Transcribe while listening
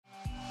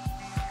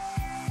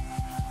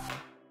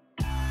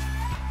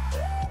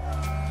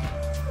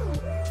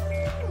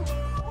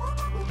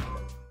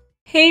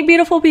Hey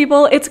beautiful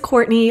people, it's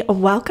Courtney.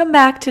 Welcome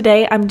back.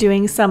 Today I'm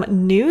doing some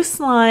new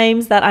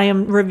slimes that I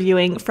am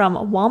reviewing from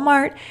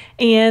Walmart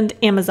and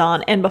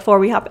Amazon. And before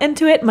we hop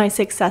into it, my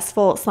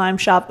successful slime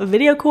shop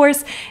video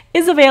course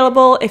is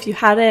available. If you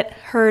hadn't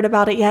heard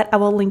about it yet, I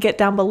will link it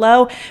down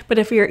below. But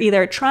if you're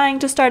either trying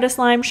to start a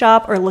slime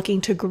shop or looking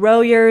to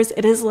grow yours,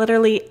 it is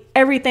literally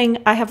everything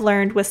I have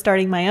learned with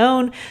starting my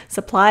own,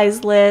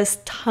 supplies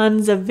list,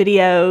 tons of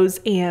videos,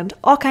 and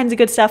all kinds of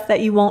good stuff that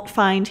you won't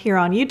find here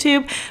on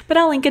YouTube, but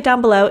I'll link it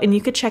down below and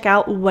you could check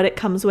out what it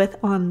comes with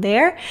on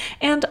there.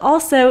 And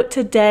also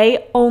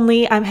today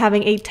only I'm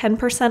having a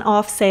 10%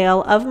 off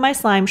sale of my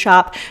slime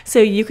shop, so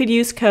you could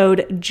use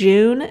code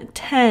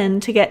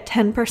JUNE10 to get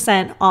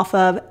 10% off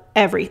of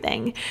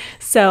everything.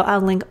 So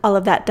I'll link all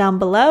of that down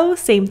below.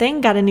 Same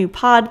thing, got a new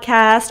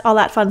podcast, all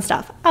that fun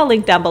stuff. I'll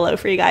link down below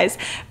for you guys.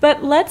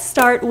 But let's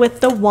start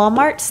with the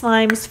Walmart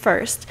slimes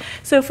first.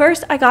 So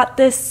first I got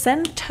this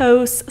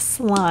Centos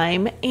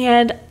slime,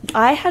 and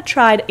I had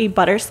tried a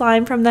butter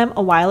slime from them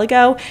a while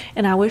ago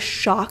and I was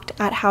shocked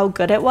at how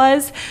good it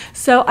was.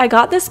 So I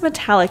got this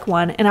metallic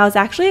one and I was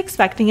actually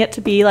expecting it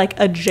to be like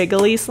a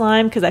jiggly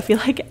slime because I feel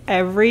like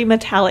every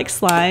metallic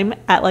slime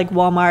at like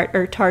Walmart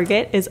or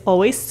Target is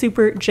always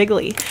super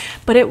jiggly,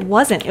 but it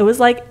wasn't. It was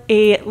like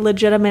a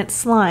legitimate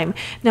slime.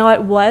 Now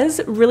it was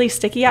really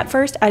sticky at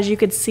first, as you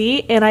could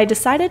see, and I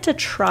decided to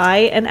try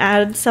and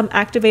add some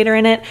activator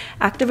in it.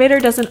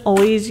 Activator doesn't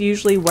always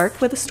usually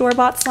work with the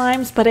store-bought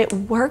slimes, but it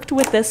worked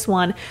with this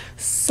one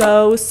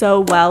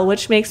so well,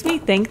 which makes me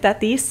think that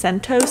these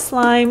Centos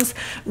slimes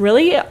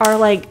really are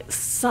like,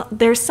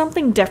 there's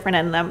something different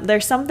in them.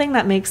 There's something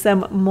that makes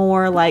them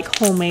more like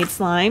homemade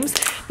slimes,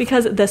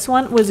 because this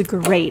one was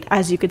great.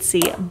 As you could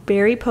see,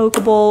 very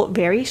pokeable,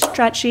 very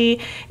stretchy.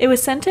 It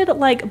was scented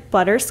like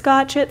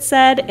butterscotch, it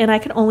said, and I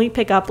could only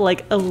pick up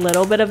like a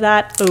little bit of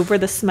that over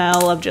the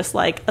smell of just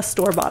like a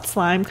store-bought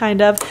slime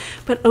kind of.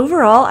 But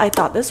overall, I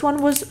thought this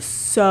one was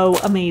so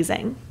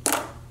amazing.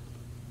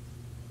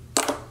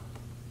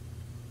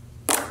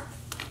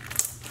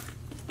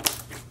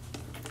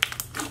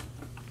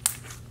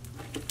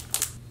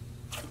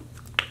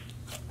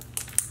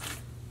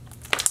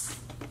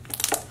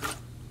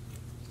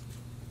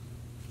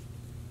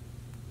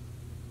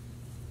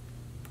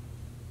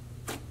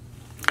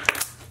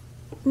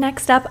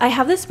 Next up, I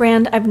have this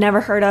brand I've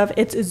never heard of.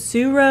 It's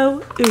Zero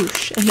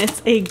Oosh, and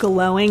it's a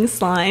glowing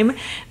slime.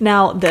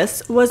 Now,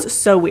 this was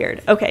so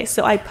weird. Okay,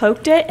 so I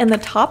poked it, and the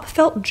top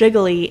felt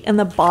jiggly, and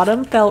the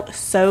bottom felt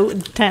so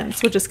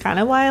dense, which is kind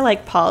of why I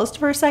like paused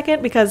for a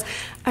second, because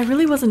I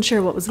really wasn't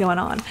sure what was going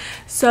on.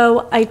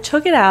 So I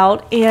took it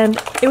out, and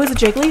it was a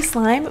jiggly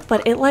slime,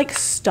 but it like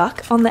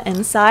stuck on the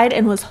inside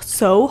and was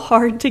so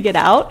hard to get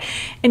out.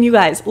 And you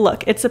guys,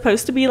 look, it's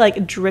supposed to be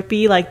like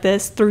drippy like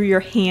this through your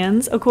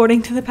hands,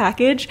 according to the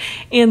package.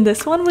 And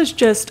this one was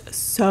just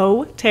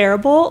so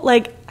terrible.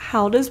 Like,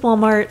 how does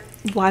Walmart,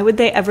 why would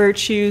they ever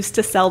choose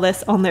to sell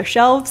this on their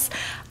shelves?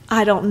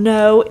 I don't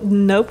know.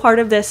 No part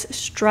of this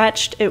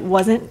stretched. It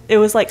was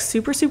like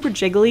super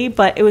jiggly,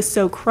 but it was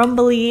so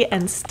crumbly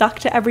and stuck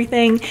to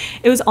everything.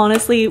 It was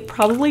honestly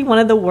probably one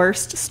of the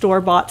worst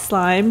store-bought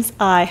slimes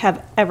I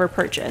have ever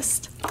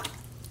purchased.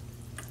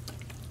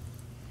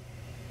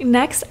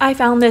 Next, I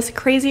found this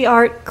Crazy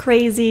Art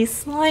Crazy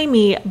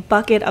Slimy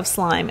bucket of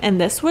slime, and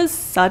this was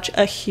such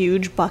a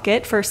huge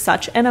bucket for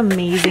such an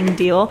amazing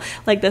deal.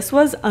 Like, this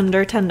was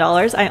under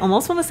 $10. I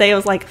almost want to say it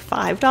was like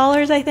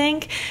 $5, I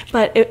think,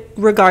 but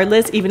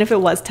regardless, even if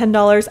it was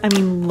 $10, I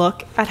mean,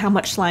 look at how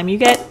much slime you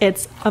get.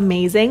 It's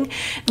amazing.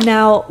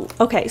 Now,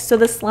 okay, so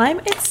the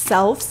slime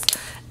itself,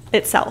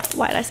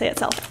 why did I say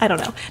itself? I don't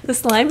know. The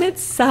slime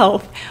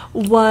itself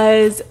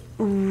was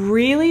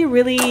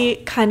really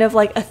kind of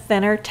like a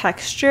thinner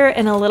texture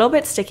and a little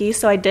bit sticky,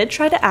 so I did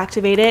try to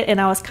activate it,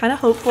 and I was kind of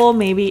hopeful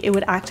maybe it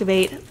would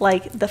activate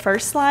like the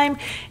first slime.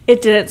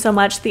 It didn't so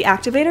much. The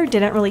activator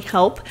didn't really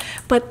help,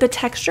 but the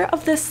texture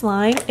of this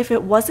slime, if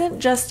it wasn't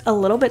just a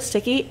little bit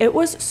sticky, it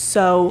was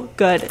so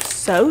good,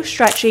 so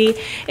stretchy.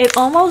 It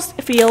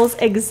almost feels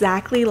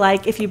exactly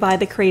like if you buy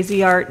the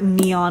Crazy Art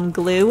neon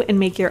glue and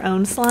make your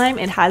own slime.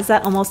 It has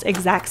that almost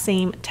exact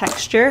same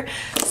texture,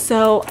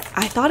 so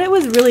I thought it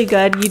was really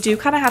good. You do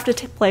kind of have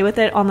to play with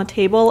it on the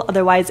table,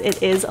 otherwise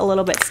it is a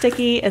little bit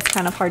sticky. It's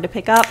kind of hard to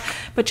pick up,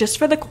 but just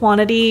for the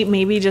quantity,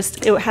 maybe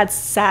just it had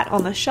sat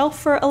on the shelf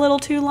for a little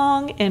too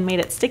long and made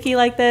it sticky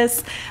like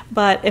this,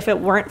 but if it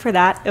weren't for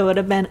that, it would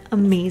have been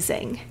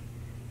amazing.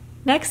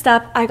 Next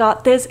up, I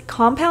got this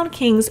Compound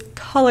Kings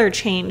color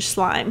change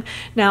slime.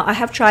 Now, I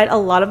have tried a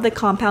lot of the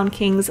Compound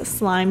Kings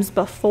slimes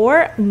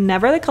before,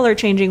 never the color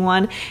changing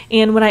one,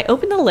 and when I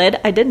opened the lid,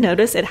 I did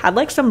notice it had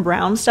like some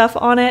brown stuff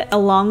on it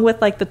along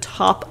with like the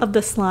top of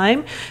the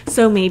slime,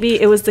 so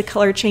maybe it was the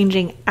color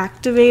changing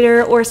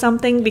activator or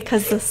something,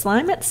 because the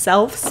slime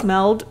itself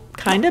smelled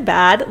kind of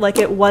bad. Like,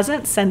 it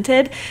wasn't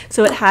scented,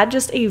 so it had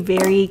just a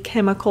very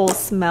chemical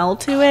smell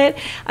to it.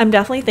 I'm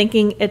definitely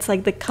thinking it's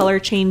like the color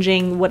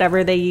changing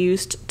whatever they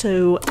used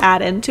to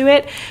add into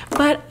it,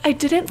 but I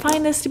didn't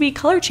find this to be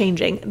color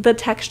changing. The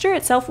texture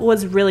itself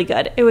was really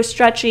good. It was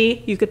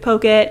stretchy, you could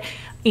poke it.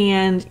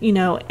 and you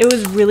know, it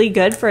was really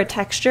good for a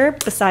texture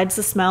besides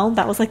the smell.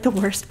 That was like the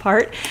worst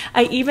part.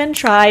 I even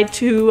tried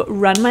to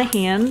run my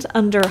hand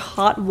under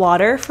hot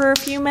water for a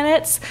few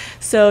minutes,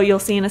 so you'll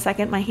see in a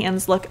second my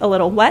hands look a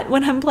little wet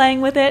when I'm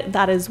playing with it.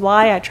 That is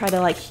why I try to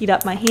like heat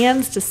up my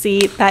hands to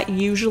see. That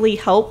usually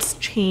helps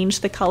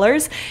change the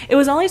colors. It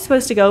was only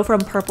supposed to go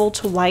from purple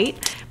to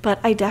white, but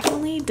I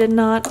definitely did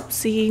not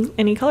see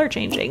any color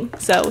changing.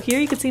 So here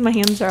you can see my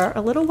hands are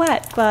a little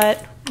wet,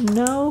 but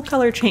no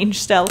color change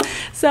still.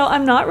 So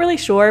I'm not really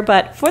sure,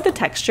 but for the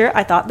texture,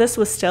 I thought this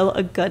was still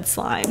a good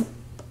slime.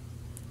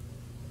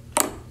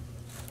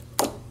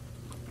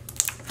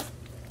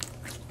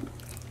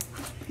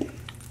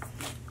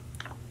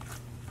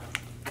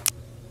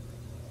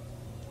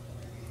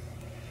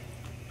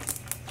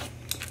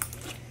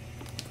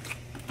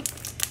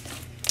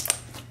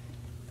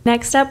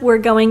 Next up, we're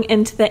going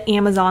into the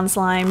Amazon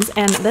slimes,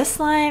 and this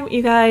slime,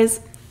 you guys,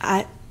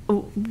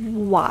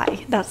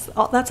 why? That's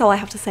all I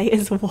have to say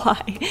is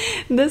why.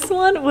 This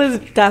one was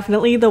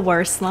definitely the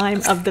worst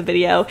slime of the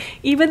video.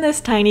 Even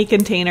this tiny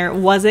container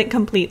wasn't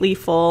completely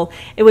full.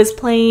 It was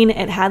plain,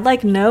 it had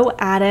like no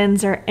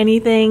add-ins or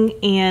anything,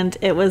 and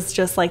it was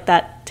just like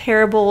that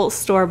terrible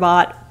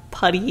store-bought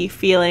putty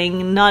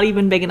feeling, not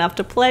even big enough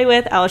to play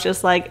with. I was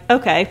just like,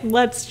 okay,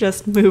 let's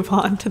just move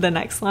on to the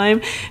next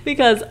slime,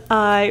 because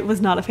I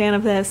was not a fan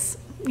of this.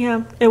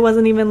 Yeah, it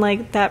wasn't even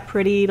like that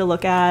pretty to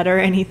look at or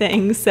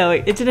anything, so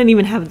it didn't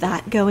even have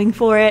that going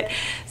for it.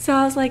 So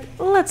I was like,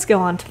 let's go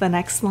on to the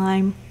next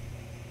slime.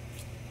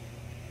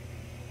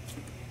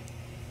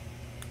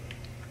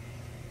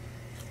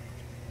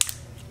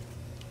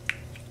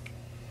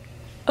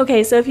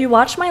 Okay, so if you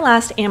watched my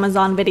last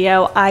Amazon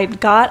video, I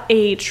got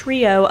a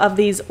trio of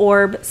these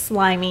orb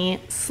slimy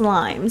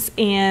slimes,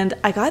 and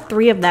I got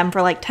 3 of them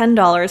for like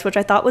 $10, which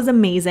I thought was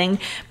amazing,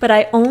 but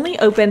I only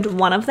opened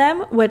one of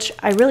them, which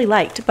I really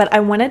liked, but I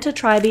wanted to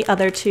try the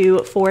other 2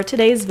 for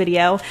today's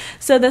video.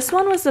 So this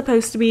one was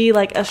supposed to be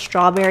like a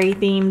strawberry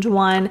themed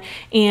one,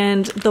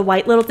 and the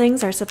white little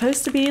things are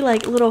supposed to be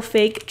like little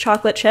fake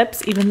chocolate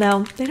chips, even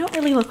though they don't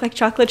really look like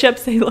chocolate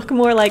chips. They look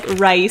more like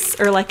rice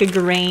or like a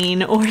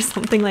grain or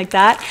something like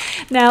that.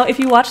 Now, if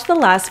you watched the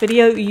last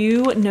video,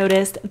 you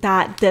noticed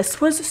that this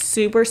was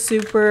super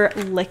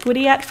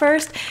liquidy at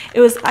first. It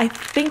was, I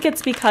think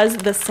it's because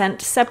the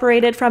scent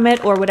separated from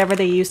it, or whatever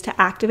they used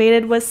to activate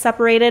it was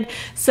separated.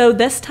 So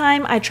this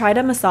time I tried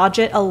to massage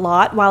it a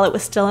lot while it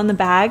was still in the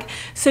bag.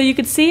 So you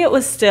could see it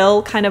was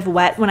still kind of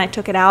wet when I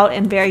took it out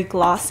and very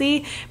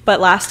glossy, but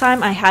last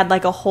time I had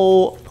like a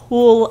whole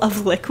pool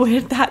of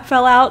liquid that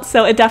fell out,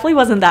 so it definitely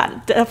wasn't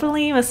that.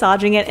 Definitely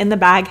massaging it in the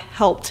bag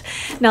helped.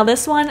 Now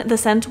this one, the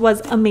scent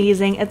was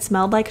amazing. It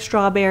smelled like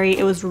strawberry.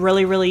 It was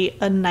really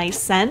a nice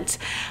scent.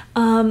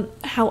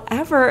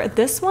 However,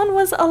 this one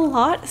was a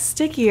lot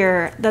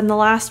stickier than the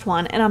last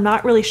one, and I'm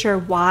not really sure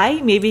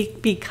why. Maybe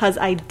because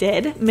I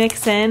did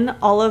mix in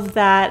all of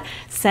that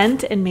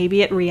scent and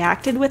maybe it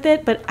reacted with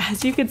it, but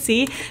as you could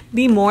see,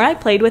 the more I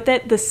played with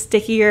it, the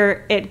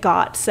stickier it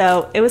got.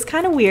 So it was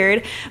kind of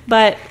weird,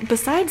 but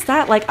besides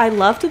that, like, I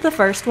loved the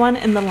first one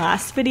in the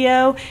last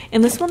video,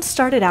 and this one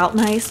started out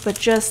nice, but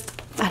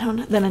just, I don't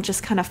know, then it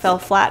just kind of fell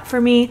flat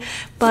for me.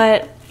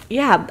 But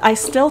yeah, I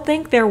still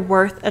think they're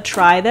worth a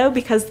try though,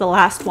 because the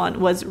last one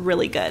was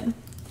really good.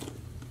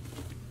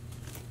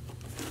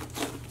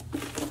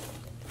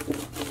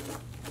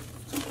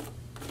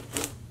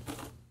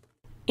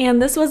 And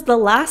this was the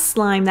last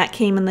slime that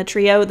came in the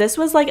trio. This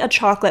was like a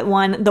chocolate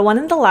one. The one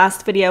in the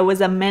last video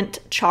was a mint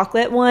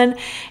chocolate one.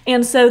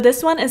 And so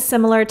this one is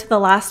similar to the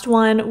last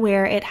one,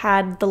 where it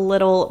had the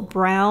little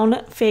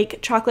brown fake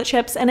chocolate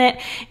chips in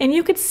it. And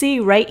you could see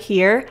right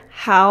here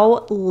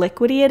how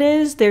liquidy it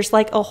is. There's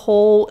like a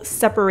whole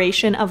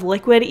separation of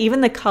liquid. Even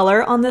the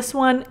color on this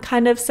one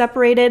kind of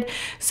separated.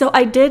 So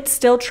I did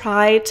still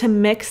try to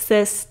mix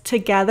this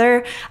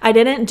together. I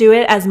didn't do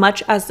it as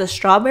much as the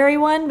strawberry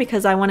one,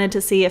 because I wanted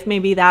to see if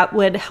maybe that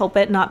would help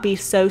it not be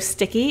so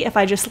sticky if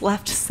I just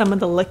left some of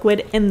the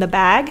liquid in the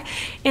bag.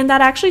 And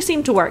that actually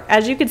seemed to work.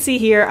 As you can see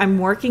here, I'm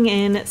working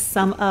in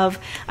some of,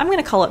 I'm going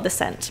to call it the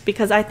scent,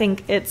 because I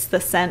think it's the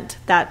scent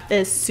that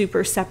is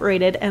super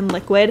separated and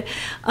liquid.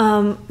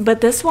 But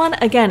this one,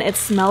 again, it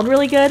smelled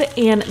really good,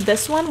 and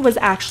this one was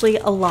actually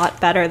a lot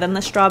better than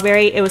the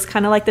strawberry. It was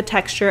kind of like the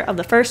texture of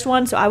the first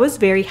one, so I was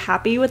very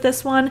happy with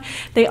this one.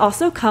 They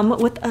also come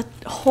with a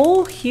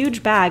whole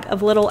huge bag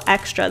of little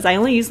extras. I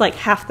only used like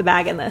half the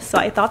bag in this, so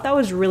I thought that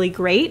was really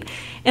great.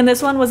 And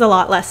this one was a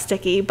lot less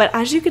sticky, but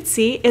as you could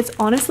see, it's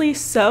honestly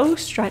so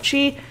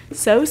stretchy,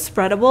 so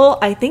spreadable.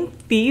 I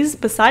think these,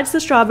 besides the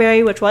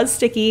strawberry, which was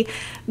sticky,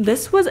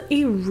 this was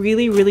a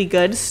really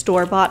good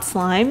store-bought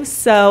slime.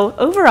 So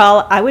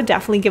overall, I would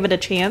definitely give it a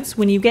chance.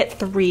 When you get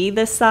 3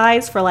 this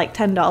size for like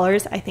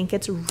 $10, I think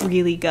it's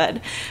really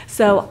good.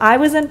 So I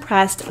was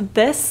impressed.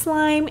 This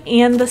slime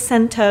and the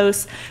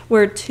Centos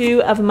were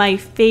 2 of my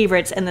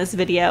favorites in this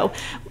video.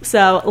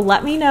 So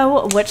let me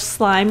know which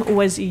slime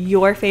was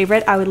your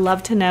favorite. I would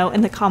love to know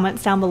in the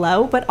comments down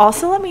below, but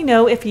also let me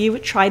know if you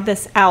tried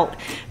this out.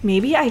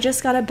 Maybe I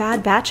just got a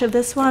bad batch of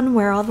this one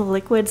where all the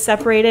liquids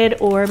separated,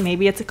 or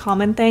maybe it's a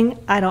common thing.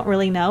 I don't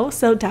really know.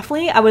 So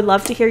definitely I would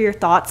love to hear your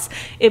thoughts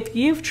if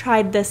you've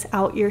tried this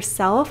out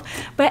yourself.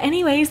 But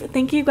anyways,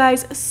 thank you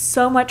guys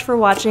so much for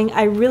watching.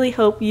 I really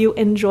hope you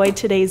enjoyed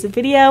today's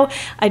video.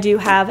 I do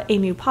have a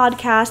new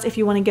podcast if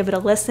you want to give it a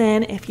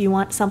listen. If you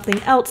want something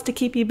else to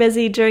keep you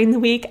busy during the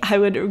week, I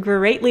would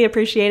greatly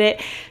appreciate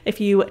it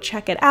if you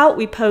check it out.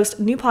 We post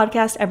new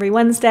podcasts every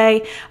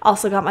Wednesday.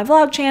 Also got my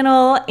vlog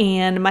channel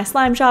and my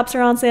slime shops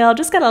are on sale.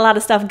 Just got a lot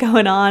of stuff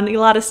going on, a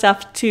lot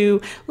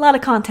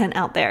of content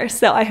out there.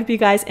 So I hope you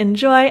guys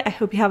enjoy. I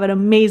hope you have an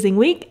amazing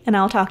week, and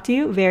I'll talk to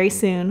you very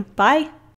soon. Bye.